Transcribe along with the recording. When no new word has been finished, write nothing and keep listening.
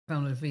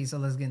penalty fee. So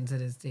let's get into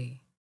this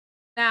tea.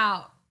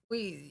 Now,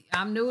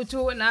 I'm new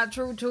to it, not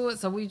true to it.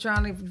 So we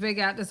trying to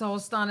figure out this whole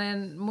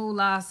stunning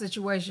moolah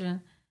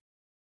situation.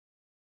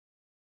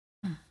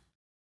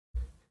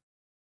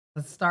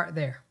 Let's start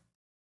there.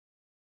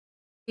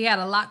 He had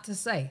a lot to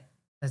say.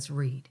 Let's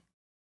read.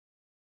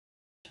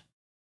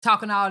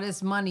 Talking all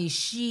this money,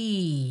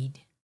 sheed.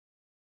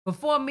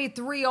 Before me,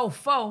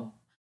 304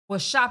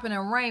 was shopping in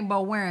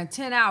Rainbow, wearing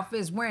 10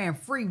 outfits, wearing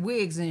free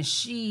wigs and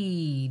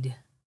sheed.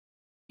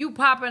 You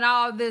popping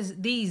all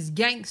these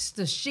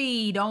gangster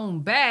sheed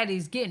on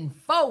baddies getting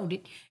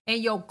folded,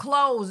 and your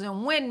clothes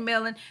and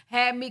windmilling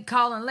had me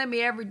calling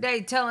Lemmy every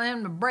day, telling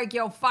him to break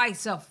your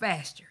fights up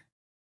faster.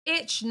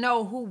 Itch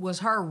know who was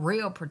her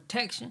real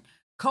protection.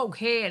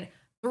 Cokehead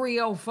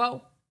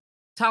 304.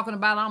 Talking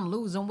about I'm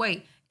losing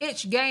weight.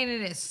 Itch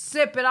gaining it,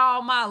 sipping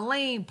all my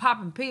lean,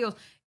 popping pills.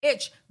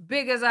 Itch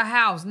big as a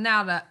house.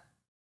 Now the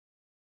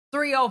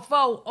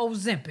 304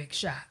 Ozempic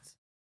shots.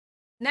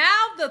 Now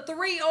the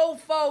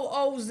 304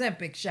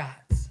 Ozempic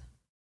shots.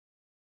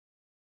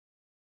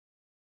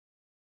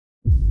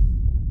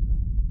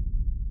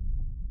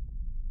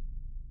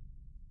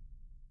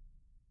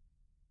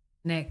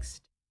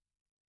 Next.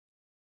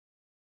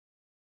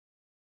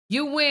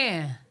 You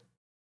win,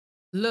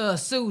 little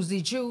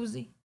Susie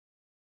Choosy.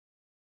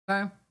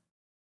 Okay.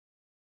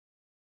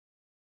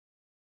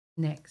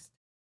 Next.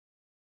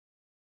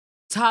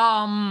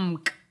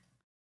 Tom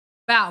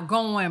about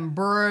going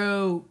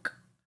broke.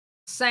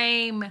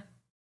 Same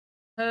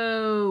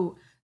who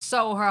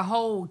sold her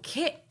whole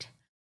kit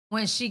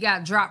when she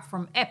got dropped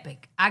from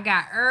Epic. I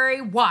got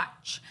every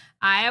watch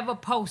I ever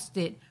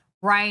posted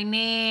right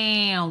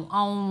now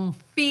on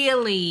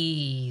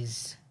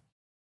Phillies.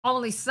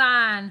 Only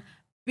sign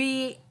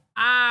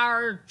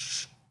B.R.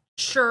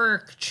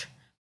 Church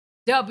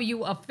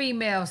W, a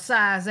female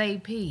size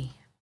AP.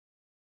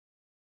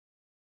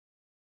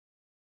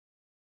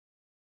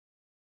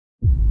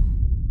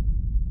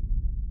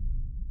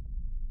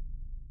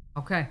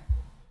 Okay,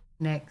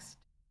 next.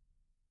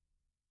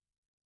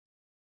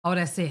 Oh,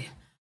 that's it.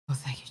 Oh,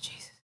 thank you,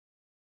 Jesus.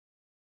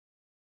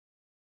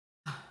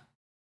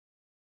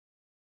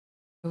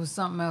 There was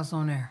something else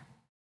on there.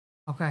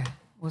 Okay,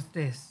 what's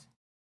this?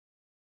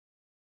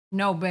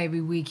 No,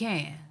 baby, we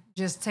can.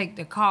 Just take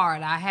the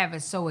card. I have it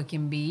so it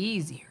can be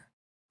easier.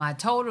 My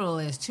total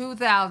is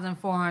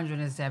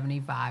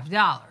 $2,475.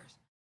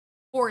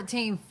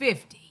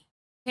 $1,450.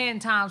 10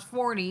 times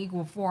 40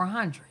 equals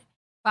 400.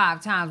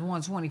 5 times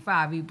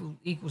 125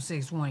 equals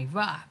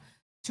 625.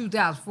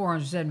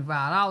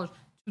 $2,475.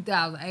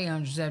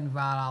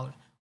 $2,875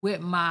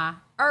 with my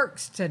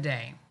irks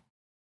today.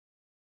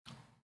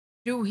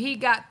 Do he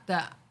got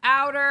the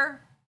outer?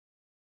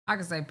 I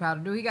can say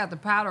powder. Do he got the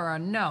powder or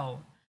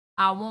no?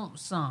 I want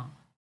some.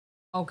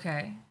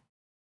 Okay.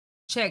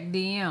 Check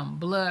DM.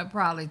 Blood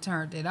probably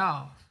turned it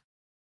off.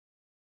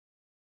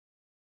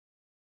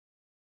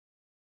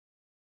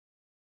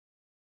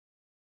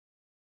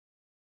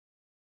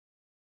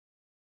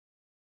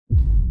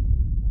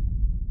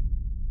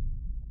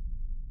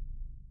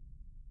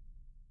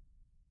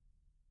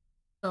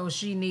 So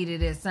she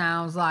needed, it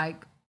sounds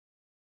like,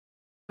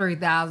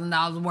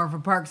 $3,000 worth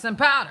of perks and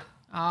powder.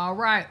 All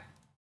right.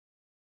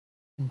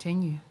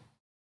 Continue.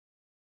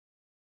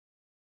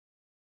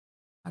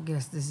 I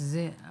guess this is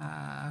it.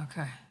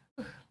 Okay.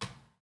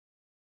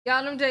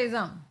 Y'all, let me tell you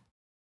something.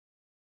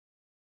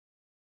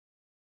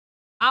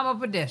 I'm a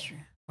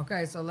pedestrian.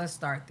 Okay, so let's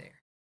start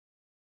there.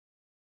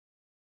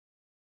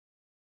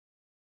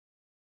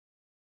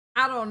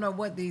 I don't know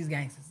what these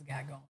gangsters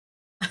got going.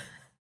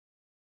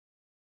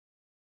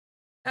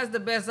 That's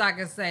the best I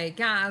can say.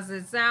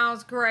 It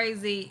sounds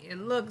crazy. It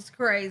looks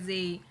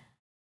crazy.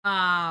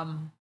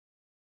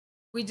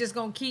 We just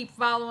gonna keep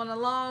following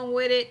along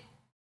with it.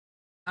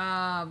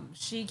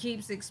 She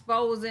keeps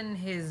exposing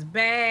his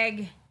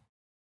bag,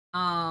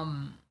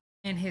 and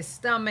his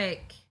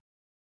stomach.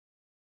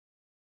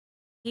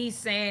 He's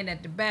saying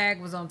that the bag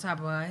was on top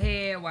of her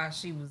head while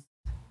she was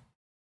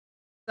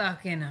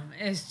stuck in him.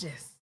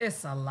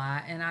 It's a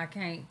lot, and I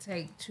can't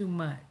take too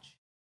much.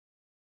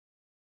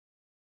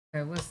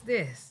 Okay, what's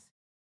this?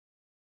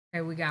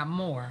 Okay, we got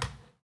more.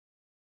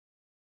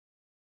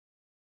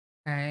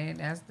 Okay,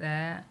 that's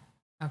that.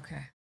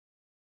 Okay.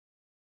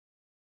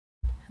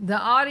 The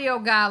audio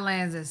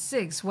guidelines at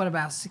 6. What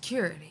about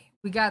security?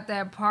 We got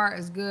that part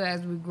as good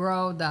as we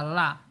grow. Da da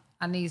da.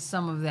 I need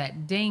some of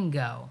that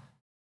dingo.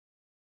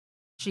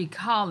 She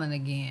calling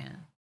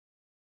again.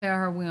 Tell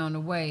her we on the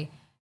way.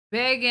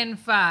 Begging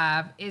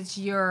 5. It's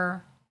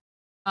your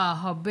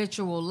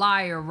habitual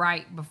liar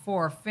right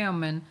before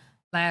filming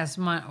last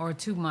month or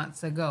 2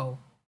 months ago.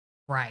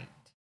 Right.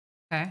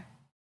 Okay.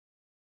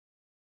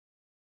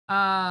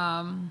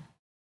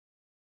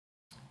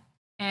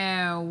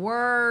 And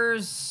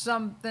where's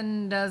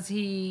something, does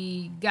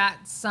he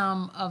got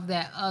some of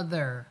that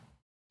other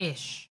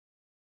ish?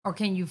 Or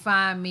can you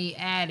find me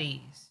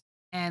Addie's?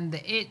 And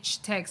the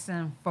itch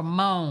texting for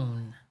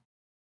Moan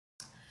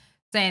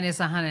saying it's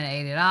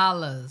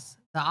 $180.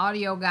 The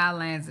audio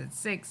guidelines at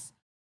 6.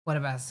 What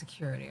about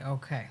security?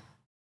 Okay.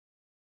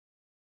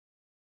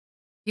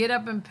 Get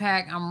up and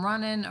pack. I'm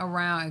running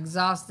around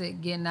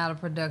exhausted, getting out of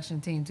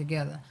production team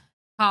together.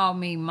 Call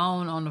me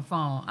Moan on the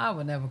phone. I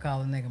would never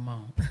call a nigga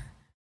Moan.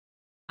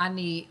 I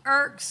need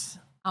irks.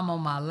 I'm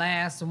on my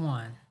last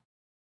one.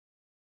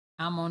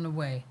 I'm on the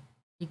way.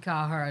 He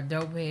called her a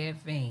dope head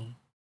fiend.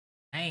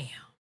 Damn.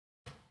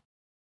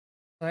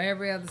 So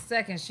every other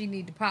second, she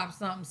need to pop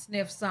something,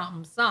 sniff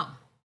something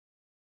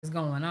is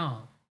going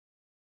on.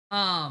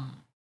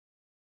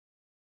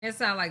 It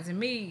sounded like to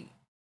me,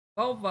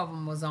 both of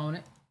them was on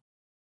it.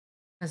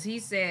 Because he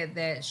said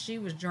that she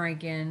was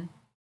drinking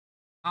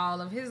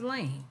all of his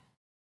lean.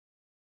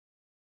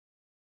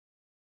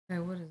 Okay,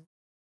 what is it?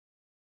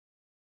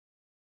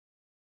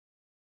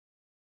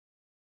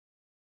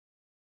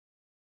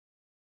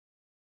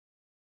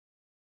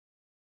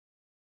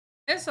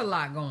 It's a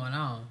lot going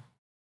on.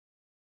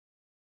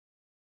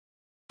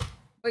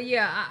 But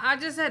yeah, I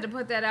just had to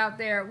put that out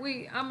there.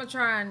 I'm gonna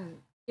try and,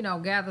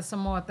 gather some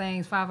more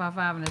things,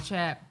 555 in the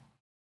chat.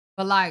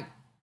 But like,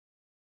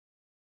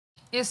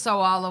 it's so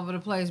all over the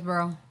place,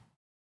 bro.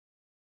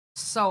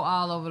 So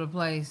all over the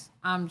place.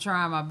 I'm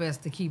trying my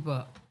best to keep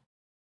up.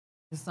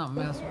 There's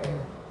something else right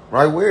here.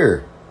 Right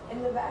where?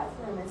 In the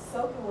bathroom. It's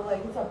soaking with,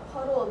 like, it's a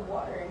puddle of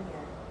water in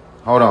here.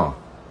 Hold on.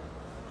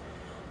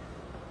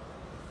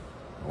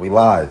 We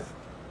live.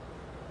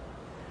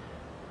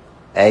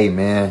 Hey,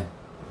 man.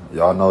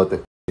 Y'all know what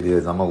the it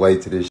is. I'm gonna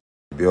wait till this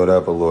build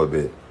up a little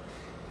bit.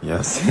 You know what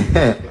I'm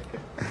saying?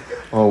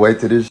 I'm gonna wait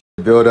till this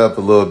build up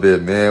a little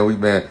bit, man. We've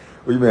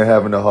been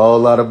having a whole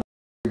lot of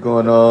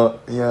going on.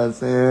 You know what I'm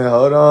saying?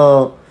 Hold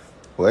on.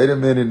 Wait a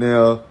minute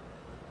now.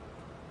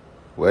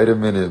 Wait a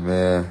minute,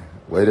 man.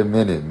 Wait a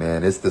minute,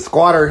 man. It's the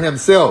squatter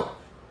himself.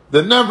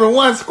 The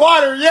 #1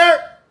 squatter,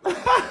 yeah.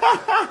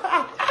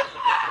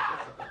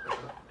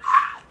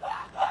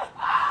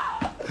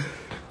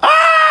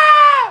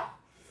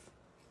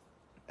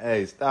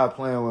 Hey, stop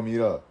playing with me,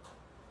 though.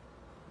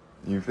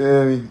 You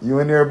feel me? You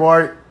in there,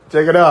 Bart?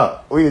 Check it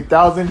out. We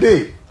 1,000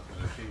 deep.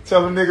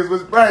 Tell them niggas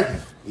what's breaking.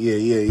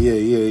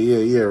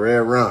 Yeah.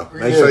 Red Rum.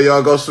 Make sure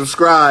y'all go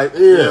subscribe.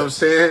 You know what I'm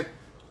saying?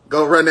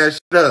 Go run that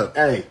shit up.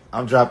 Hey,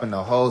 I'm dropping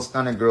the whole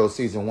Stunna Girl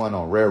Season 1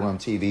 on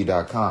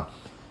RedRumTV.com.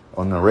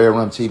 On the Red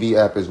Rum TV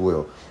app as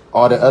well.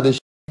 All the other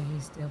shit,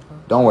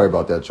 don't worry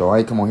about that, y'all. I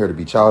ain't come on here to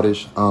be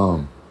childish.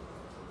 I'm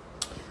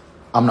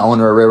the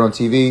owner of Red Rum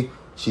TV.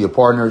 She a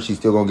partner. She's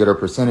still going to get her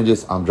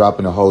percentages. I'm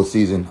dropping the whole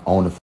season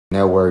on the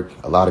network.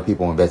 A lot of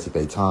people invested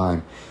their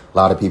time. A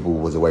lot of people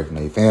was away from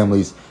their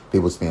families.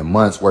 People spent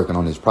months working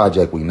on this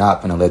project. We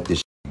not going to let this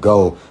shit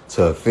go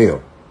to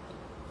fail.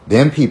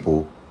 Them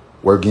people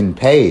were getting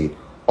paid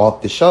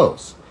off the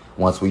shows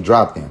once we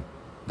dropped them.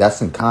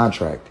 That's in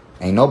contract.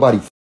 Ain't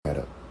nobody that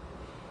up.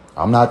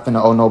 I'm not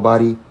finna owe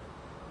nobody.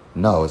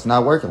 No, it's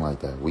not working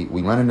like that. We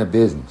running a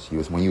business.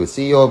 When you a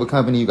CEO of a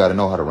company, you got to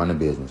know how to run a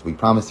business. We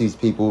promise these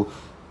people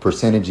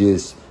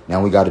percentages.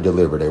 Now we got to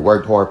deliver. They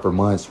worked hard for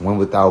months, went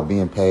without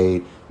being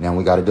paid. Now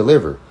we got to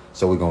deliver.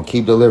 So we're going to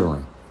keep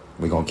delivering.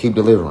 We're going to keep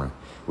delivering.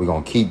 We're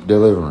going to keep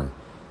delivering.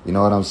 You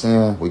know what I'm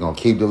saying? We're going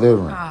to keep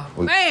delivering. Oh,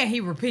 man,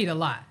 he repeat a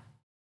lot.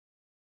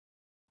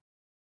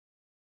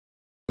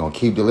 We're going to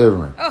keep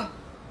delivering. Oh.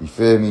 You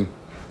feel me?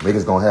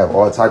 Niggas going to have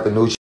all type of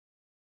new shit.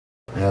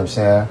 You know what I'm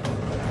saying?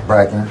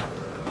 Bracken.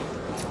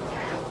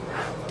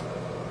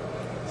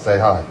 Say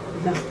hi.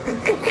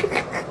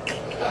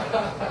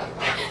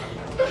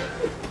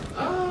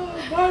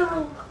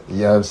 You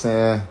know what I'm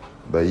saying?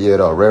 But yeah,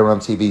 though, Red Rum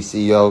TV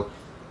CEO,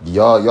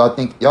 y'all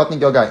think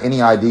y'all got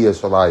any ideas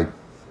for like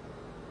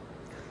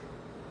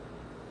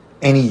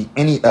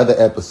any other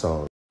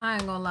episode? I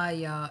ain't gonna lie,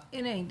 y'all.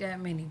 It ain't that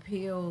many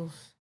pills.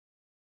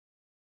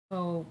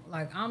 So,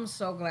 like, I'm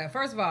so glad.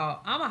 First of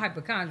all, I'm a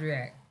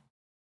hypochondriac.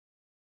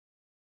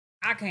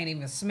 I can't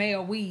even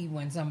smell weed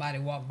when somebody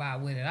walk by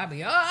with it. I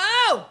be,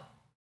 oh!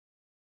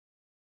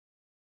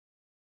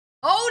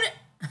 Hold it!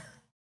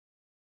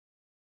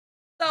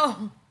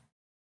 So,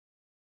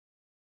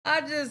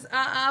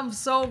 I'm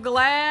so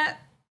glad.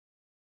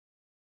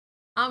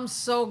 I'm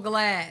so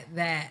glad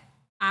that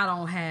I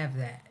don't have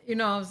that. You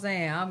know what I'm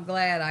saying? I'm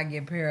glad I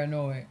get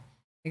paranoid.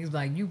 It's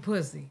like, you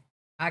pussy.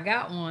 I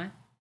got one.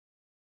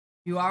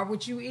 You are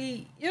what you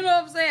eat. You know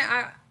what I'm saying?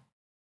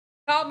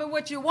 Call me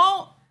what you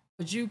want,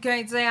 but you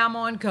can't say I'm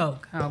on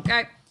coke.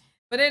 Okay?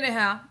 But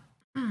anyhow,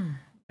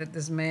 let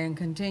this man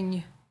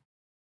continue.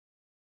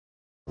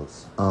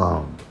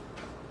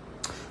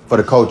 For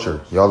the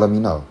culture, y'all let me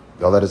know.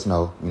 Y'all let us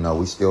know. You know,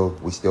 we still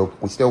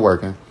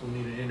working. We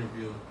need an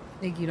interview.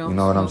 Think you don't You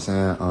know what I'm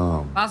smoke.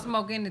 saying? If I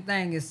smoke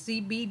anything, it's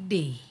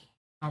CBD.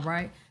 All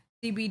right?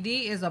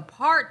 CBD is a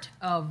part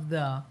of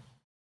the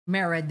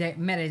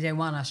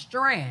marijuana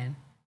strand.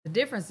 The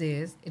difference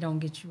is it don't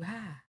get you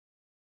high.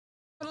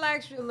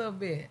 Relax you a little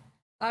bit.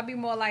 I'll be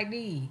more like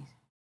these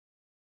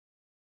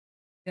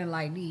than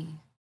like these.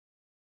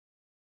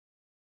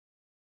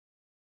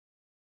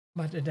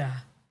 About to die.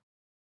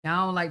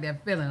 I don't like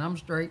that feeling. I'm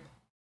straight.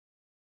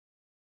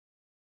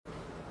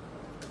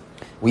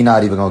 We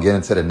not even gonna get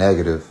into the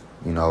negative.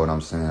 You know what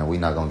I'm saying? We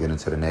not gonna get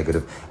into the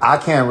negative. I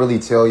can't really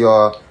tell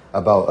y'all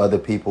about other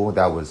people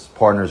that was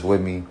partners with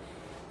me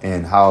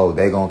and how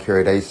they gonna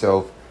carry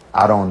themselves.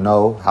 I don't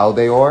know how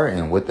they are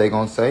and what they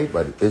gonna say,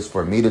 but it's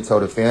for me to tell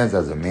the fans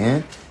as a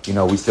man, you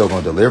know, we still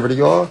gonna deliver to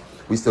y'all.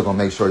 We still gonna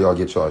make sure y'all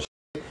get y'all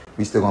shit.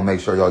 We still gonna make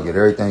sure y'all get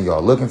everything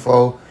y'all looking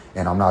for.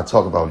 And I'm not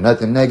talking about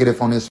nothing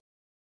negative on this.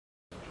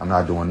 I'm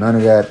not doing none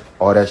of that.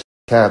 All that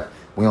cap.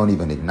 We don't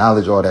even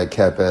acknowledge all that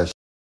cap ass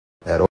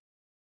at all.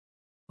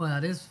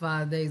 Well, this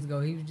 5 days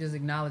ago, he was just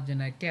acknowledging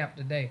that cap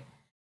today.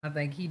 I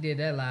think he did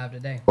that live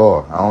today.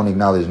 Oh, I don't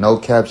acknowledge no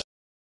cap.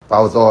 If I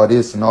was all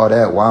this and all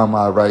that, why am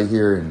I right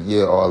here and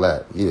yeah, all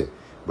that? Yeah.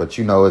 But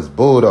you know, it's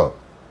bull though.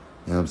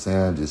 You know what I'm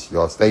saying? Just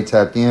y'all stay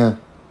tapped in.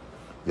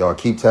 Y'all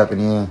keep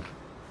tapping in.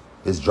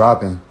 It's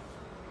dropping.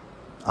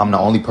 I'm the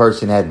only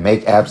person that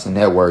make apps and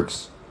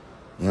networks.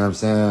 You know what I'm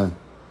saying?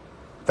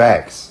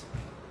 Facts.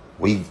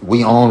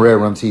 We own Red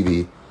Rum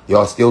TV.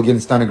 Y'all still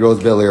getting Stunna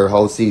Girls Bel Air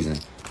whole season.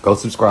 Go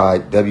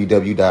subscribe,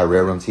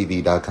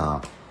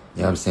 www.redrumtv.com.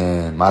 You know what I'm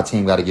saying? My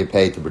team got to get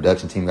paid. The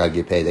production team got to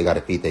get paid. They got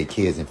to feed their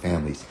kids and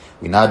families.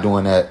 We're not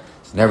doing that.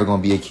 It's never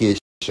going to be a kid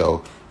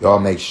show. Y'all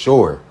make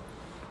sure.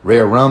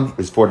 Red Rum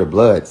is for the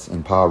Bloods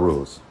and Power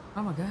Rules.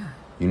 Oh, my God.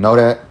 You know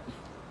that?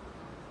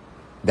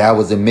 That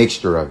was a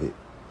mixture of it.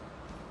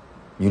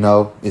 You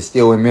know, it's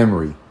still in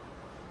memory.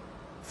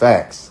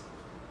 Facts.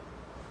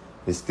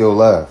 It's still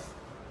love.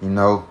 You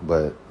know,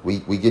 but we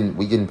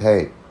getting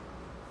paid.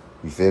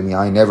 You feel me?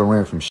 I ain't never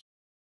ran from shit.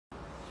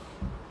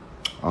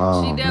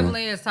 She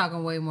definitely is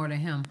talking way more than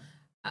him.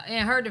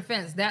 In her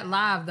defense, that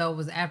live, though,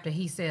 was after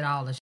he said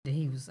all the shit that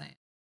he was saying.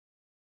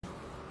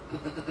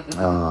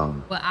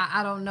 But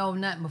I don't know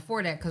nothing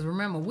before that, because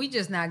remember, we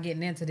just not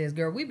getting into this,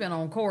 girl. We've been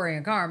on Corey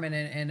and Carmen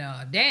and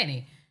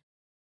Danny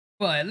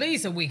for at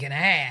least a week and a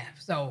half.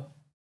 So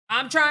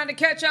I'm trying to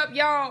catch up,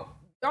 y'all.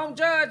 Don't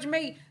judge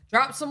me.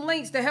 Drop some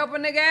links to help a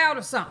nigga out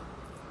or something.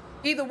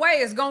 Either way,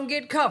 it's going to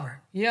get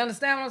covered. You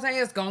understand what I'm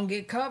saying? It's going to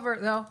get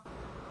covered, though.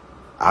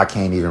 I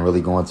can't even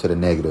really go into the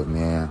negative,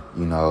 man.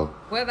 You know.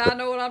 Whether I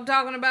know what I'm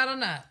talking about or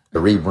not. The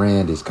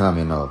rebrand is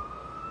coming, though.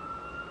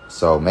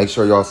 So make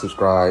sure y'all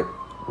subscribe.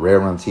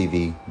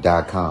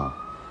 RedRumTV.com.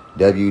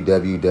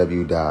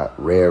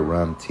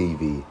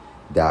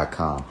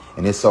 www.redrumtv.com.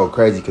 And it's so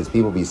crazy because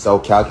people be so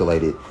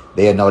calculated.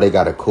 They know they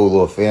got a cool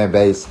little fan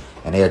base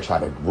and they'll try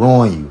to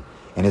ruin you.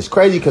 And it's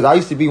crazy because I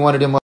used to be one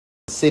of them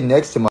sitting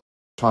next to my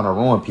trying to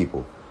ruin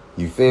people.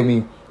 You feel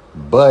me?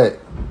 But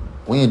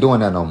we ain't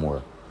doing that no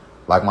more.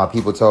 Like my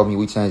people told me,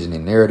 we changing the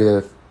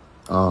narrative.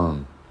 I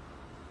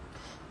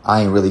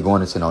ain't really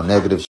going into no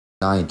negative shit.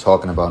 I ain't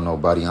talking about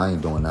nobody. I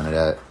ain't doing none of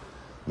that.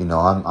 You know,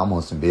 I'm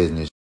on some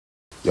business.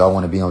 Y'all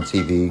want to be on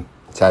TV?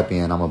 Tap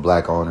in. I'm a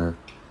black owner.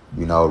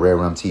 You know, Red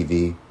Rum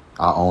TV.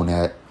 I own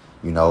that.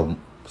 You know,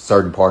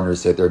 certain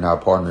partners said they're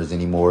not partners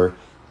anymore.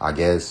 I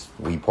guess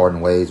we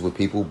parting ways with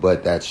people.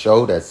 But that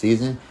show, that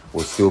season,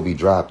 will still be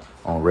dropped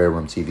on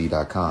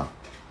redrumtv.com.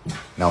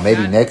 Now,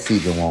 maybe next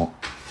season won't,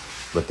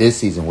 but this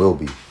season will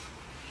be.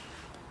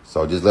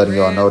 So just letting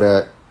y'all know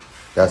that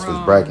that's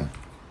what's breaking.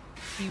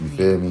 You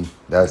feel me?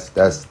 That's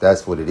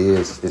what it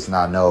is. It's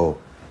not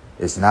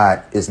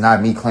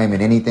me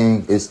claiming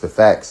anything. It's the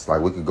facts.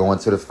 Like, we could go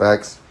into the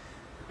facts.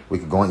 We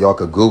could go, y'all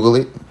could Google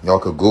it. Y'all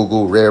could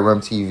Google Red Rum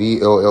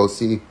TV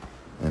LLC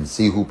and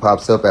see who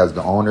pops up as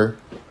the owner.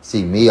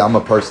 See, me, I'm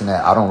a person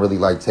that I don't really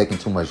like taking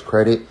too much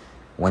credit.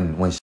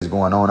 When shit's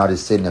going on, I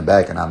just sit in the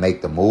back and I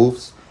make the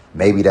moves.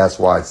 Maybe that's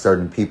why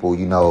certain people,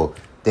 you know,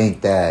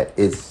 think that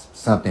it's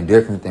something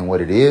different than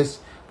what it is.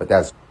 But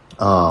that's,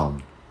 I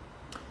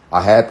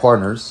had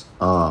partners.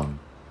 I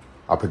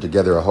put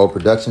together a whole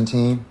production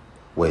team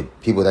with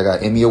people that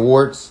got Emmy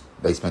Awards.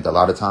 They spent a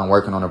lot of time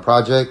working on the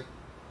project.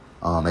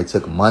 They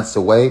took months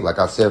away, like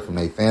I said, from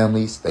their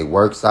families, their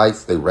work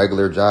sites, their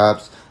regular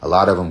jobs. A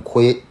lot of them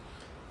quit,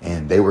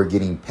 and they were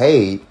getting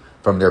paid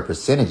from their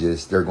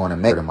percentages they're going to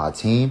make to my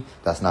team.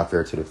 That's not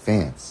fair to the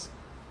fans.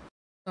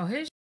 So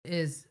his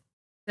is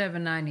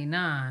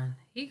 $7.99.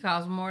 He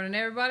costs more than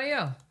everybody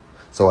else.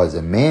 So as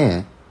a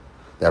man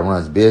that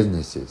runs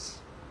businesses,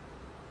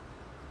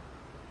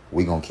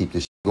 we going to keep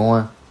this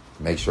going.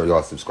 Make sure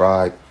y'all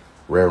subscribe.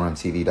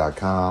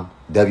 RedRumTV.com.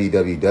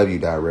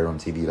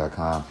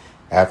 www.redrumtv.com.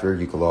 After,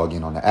 you can log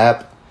in on the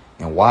app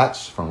and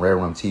watch from Red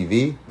Rum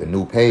TV. The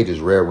new page is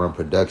Red Rum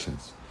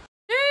Productions.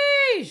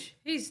 Sheesh.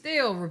 He's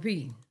still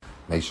repeating.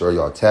 Make sure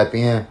y'all tap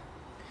in.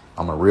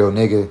 I'm a real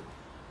nigga.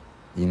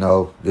 You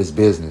know, this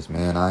business,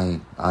 man.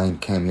 I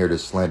ain't came here to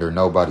slander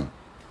nobody.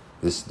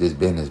 This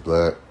business,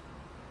 blood.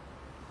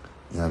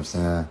 You know what I'm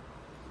saying?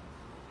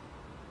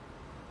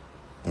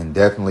 And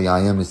definitely I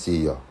am the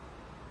CEO.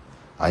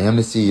 I am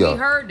the CEO. We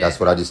heard that.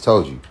 That's what I just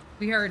told you.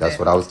 We heard That's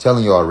that. what I was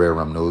telling y'all, Red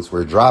Rum News.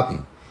 We're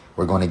dropping.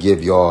 We're going to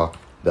give y'all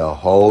the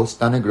whole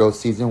Stunna Girl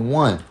Season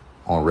 1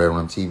 on Red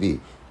Rum TV.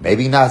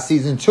 Maybe not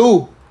Season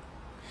 2,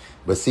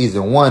 but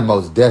Season 1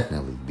 most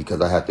definitely,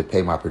 because I have to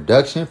pay my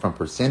production from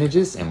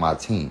percentages and my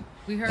team.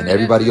 And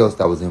everybody else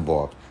that was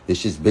involved.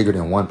 It's just bigger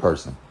than one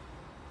person.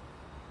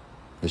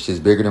 It's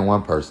just bigger than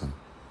one person.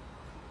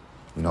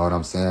 You know what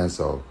I'm saying?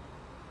 So,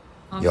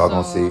 y'all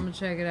gonna see. I'm gonna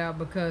check it out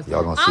because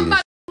y'all gonna see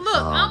this.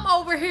 Look, I'm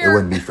over It here.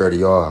 wouldn't be fair to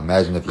y'all.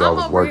 Imagine if y'all I'm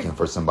was over working here.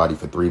 for somebody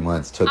for 3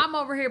 months. I'm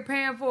over here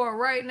paying for it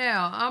right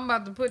now. I'm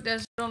about to put that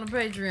shit on the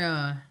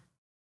Patreon.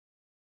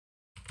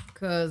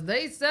 Cause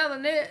they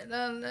selling it.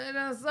 They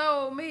done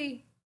sold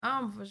me.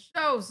 I'm for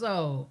sure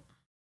sold.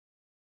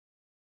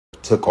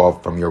 Took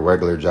off from your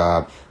regular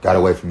job, got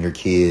away from your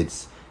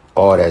kids,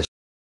 all that.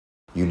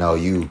 You know,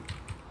 you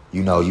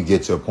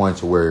get to a point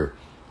to where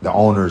the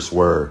owners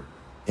were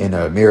in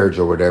a marriage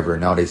or whatever,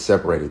 and now they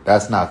separated.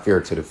 That's not fair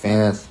to the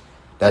fans.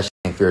 That shit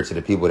ain't fair to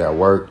the people that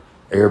work.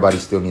 Everybody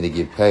still need to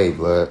get paid,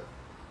 blood.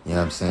 You know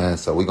what I'm saying?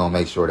 So we gonna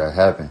make sure that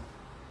happen.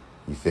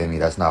 You feel me?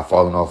 That's not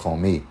falling off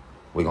on me.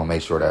 We gonna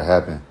make sure that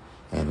happen.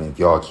 And if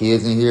y'all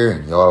kids in here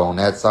and y'all on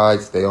that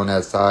side, stay on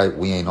that side.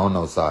 We ain't on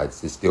those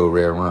sides. It's still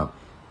Red Rum.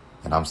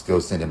 And I'm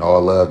still sending all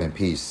love and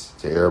peace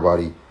to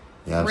everybody.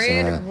 You know what I'm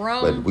saying?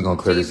 But we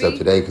gonna clear this up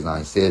today because I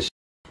ain't said shit.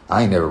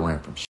 I ain't never ran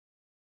from shit.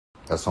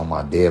 That's on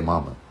my dead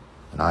mama.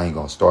 And I ain't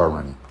gonna start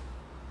running.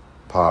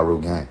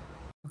 Paru gang.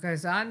 Okay,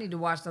 so I need to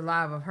watch the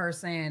live of her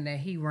saying that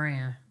he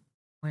ran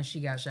when she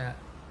got shot.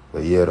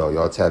 But yeah, though,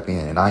 y'all tap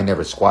in. And I ain't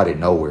never squatted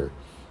nowhere.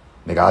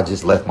 Nigga, I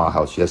just left my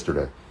house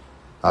yesterday.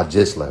 I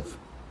just left.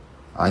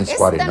 I ain't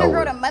squatted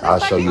nowhere. I'll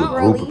show you a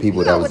group of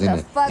people that was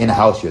in the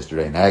house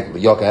yesterday.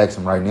 And y'all can ask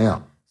them right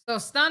now. So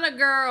Stunna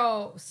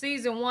Girl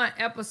season 1,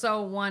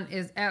 episode 1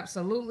 is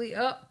absolutely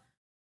up.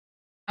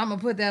 I'm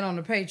gonna put that on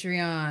the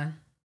Patreon.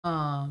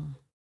 I'm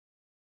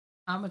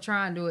gonna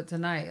try and do it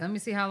tonight. Let me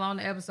see how long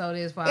the episode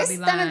is before I be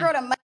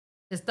lying.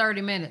 It's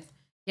 30 minutes.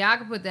 Yeah, I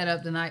can put that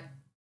up tonight.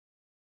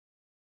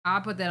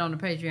 I'll put that on the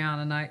Patreon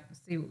tonight.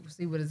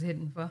 See what it's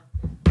hitting for.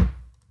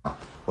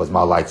 Was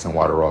my lights and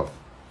water off?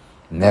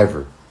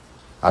 Never.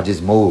 I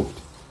just moved.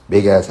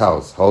 Big ass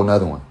house. Whole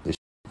nother one.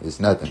 It's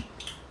nothing.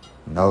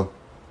 You know?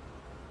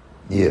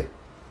 Yeah.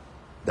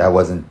 That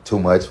wasn't too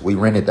much. We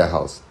rented that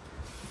house.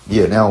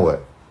 Yeah, now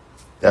what?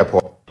 That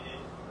part.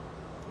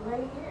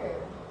 Right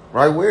here.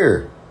 Right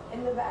where?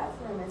 In the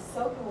bathroom. It's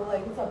soaking with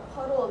like it's a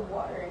puddle of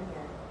water in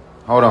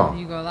here. Hold on.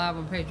 You go live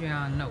on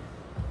Patreon? No.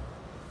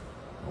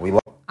 We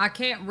I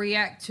can't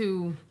react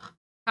to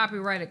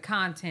copyrighted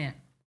content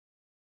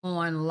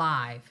on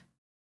live.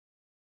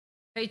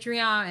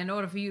 Patreon, in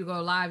order for you to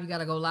go live, you got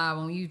to go live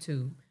on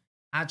YouTube.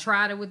 I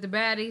tried it with the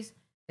baddies.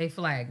 They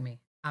flagged me.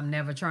 I'm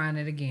never trying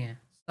it again.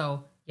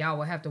 So y'all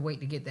will have to wait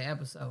to get the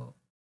episode. You know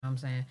what I'm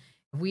saying?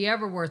 If we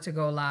ever were to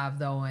go live,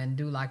 though, and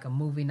do like a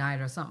movie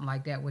night or something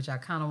like that, which I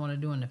kind of want to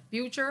do in the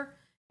future,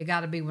 it got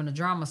to be when the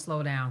drama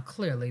slow down,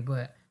 clearly.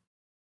 But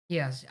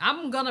yes,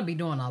 I'm going to be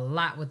doing a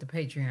lot with the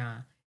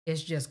Patreon.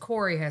 It's just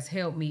Corey has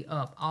held me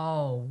up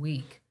all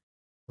week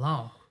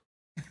long.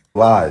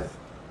 live.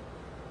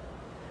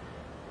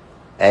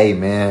 Hey,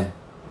 man.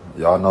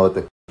 Y'all know what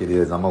the it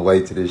is. I'm going to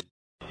wait to this.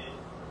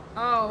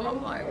 Oh,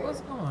 I'm like,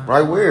 what's going on?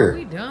 Right where? Are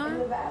we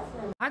done?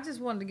 I just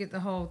wanted to get the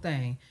whole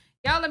thing.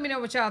 Y'all let me know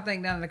what y'all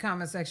think down in the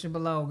comment section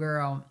below,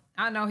 girl.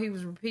 I know he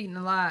was repeating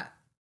a lot.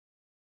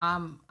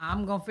 I'm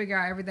going to figure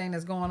out everything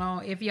that's going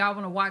on. If y'all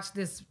want to watch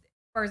this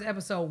first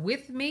episode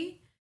with me,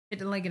 hit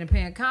the link in the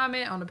pinned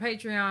comment on the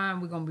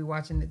Patreon. We're going to be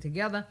watching it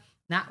together.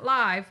 Not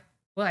live,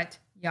 but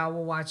y'all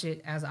will watch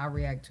it as I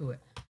react to it.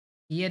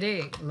 Yeah,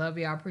 dig. Love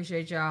y'all.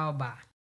 Appreciate y'all. Bye.